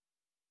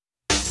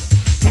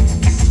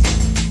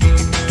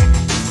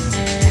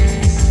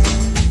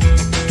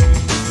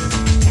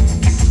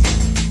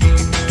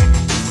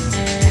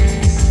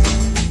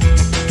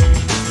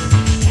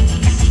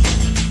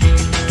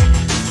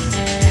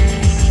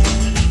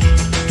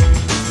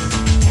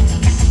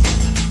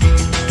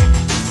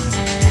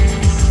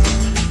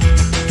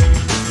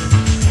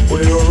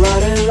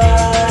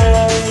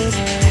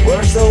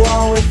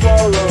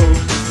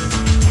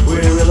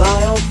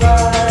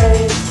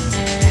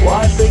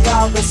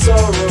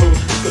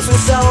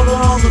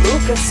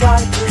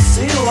inside to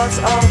see what's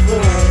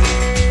offered,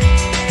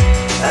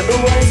 and the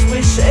ways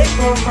we shape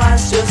our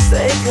minds just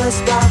take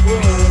us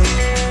backward.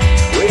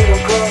 We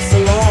don't cross the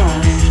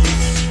lines,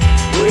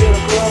 we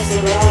don't cross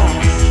the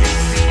lines,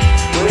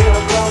 we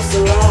don't cross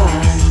the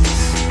lines,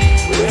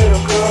 we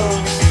don't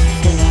cross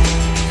the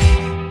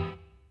lines.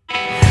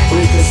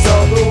 We can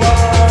stop the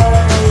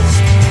worst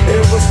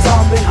if we're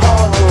stomping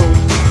hollow,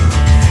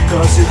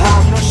 cause you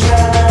have no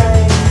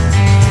shame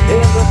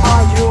in the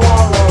heart you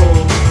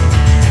wallow.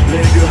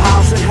 Leave your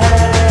house in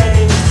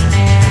haste,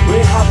 we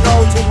have no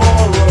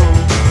tomorrow.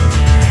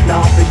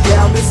 Nothing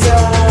can be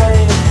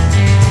saved,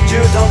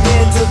 you don't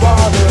need to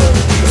bother.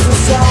 So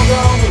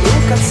seldom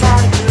look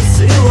outside to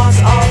see what's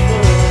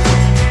offered,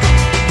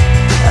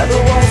 and the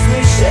ways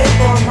we shape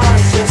our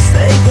minds just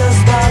take us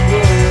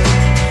backward.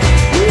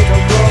 We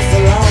don't cross the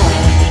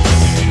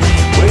lines,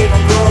 we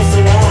don't cross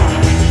the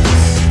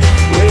lines,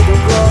 we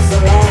don't cross the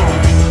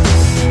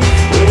lines,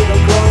 we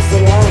don't cross the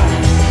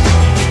lines.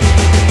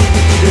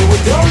 Yeah, we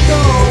don't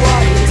know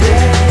what it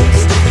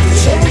takes to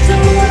change the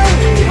way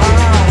we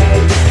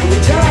hide. We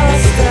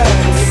just step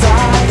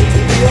aside to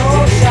the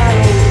old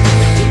shadows.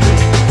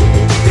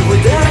 If we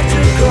dare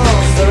to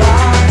cross the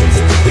lines,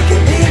 we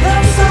can leave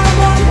them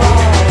someone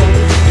more.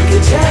 We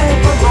can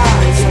change our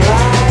minds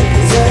alive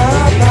instead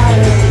of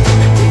matter.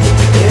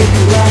 It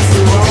could last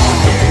a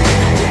while,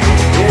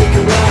 it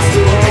could last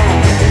a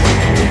while,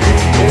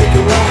 it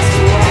could last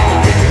a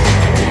while,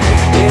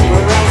 it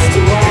will last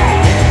a while.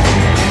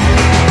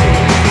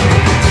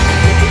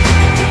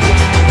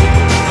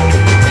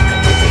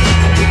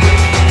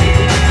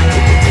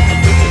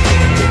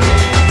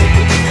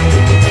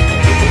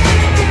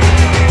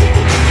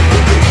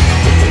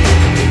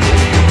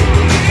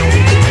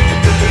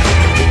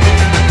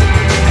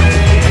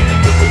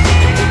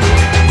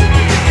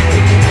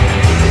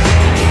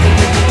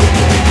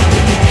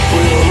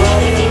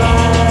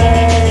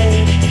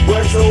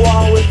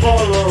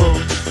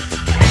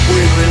 We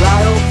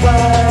rely on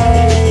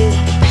faith,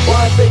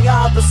 wiping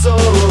out the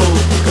sorrow,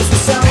 cause we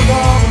sound